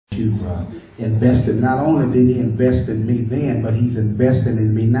invested. Not only did he invest in me then, but he's investing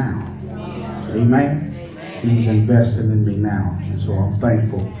in me now. Amen. He's investing in me now. And so I'm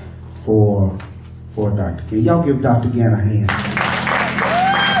thankful for Dr. Ken. Y'all give Dr. Ken a hand.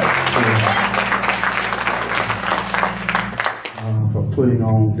 For putting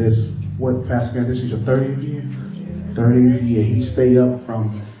on this, what, Pastor Ken, this is your 30th year? 30th year. He stayed up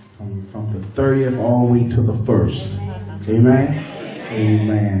from the 30th all the way to the 1st. Amen?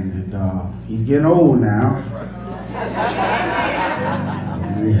 Amen. And he's getting old now.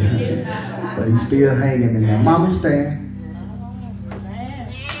 But he's still hanging in there. Mama stand.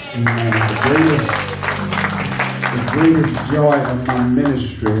 Amen. The greatest joy of my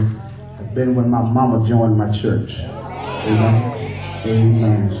ministry has been when my mama joined my church. Amen.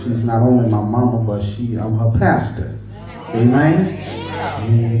 Amen. She's not only my mama, but I'm her pastor. Amen.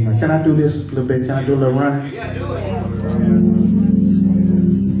 Amen. Can I do this a little bit? Can I do a little running? Yeah, do it.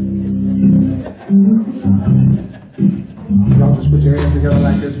 Y'all just put your hands together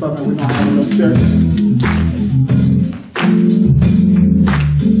like this for me. We're going to have a little church.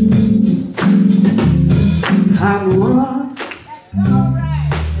 I'm running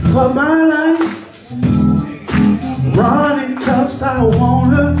for my life. Running cause I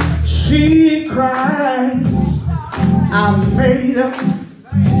want to see Christ. I made up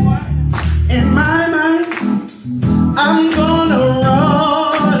in my mind. I'm gonna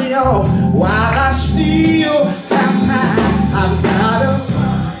run, y'all, while I still have time. I've gotta,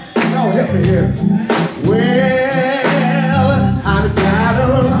 y'all help me here. Well, I've gotta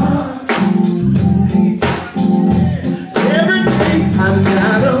run. Every day I've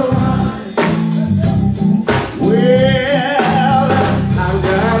gotta run. Well, I've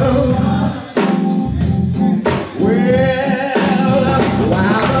gotta run. Well,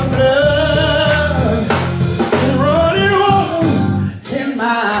 while the blood is running warm in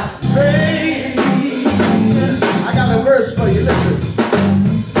my veins. I got a verse for you, listen.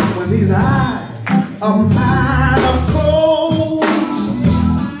 When these eyes of mine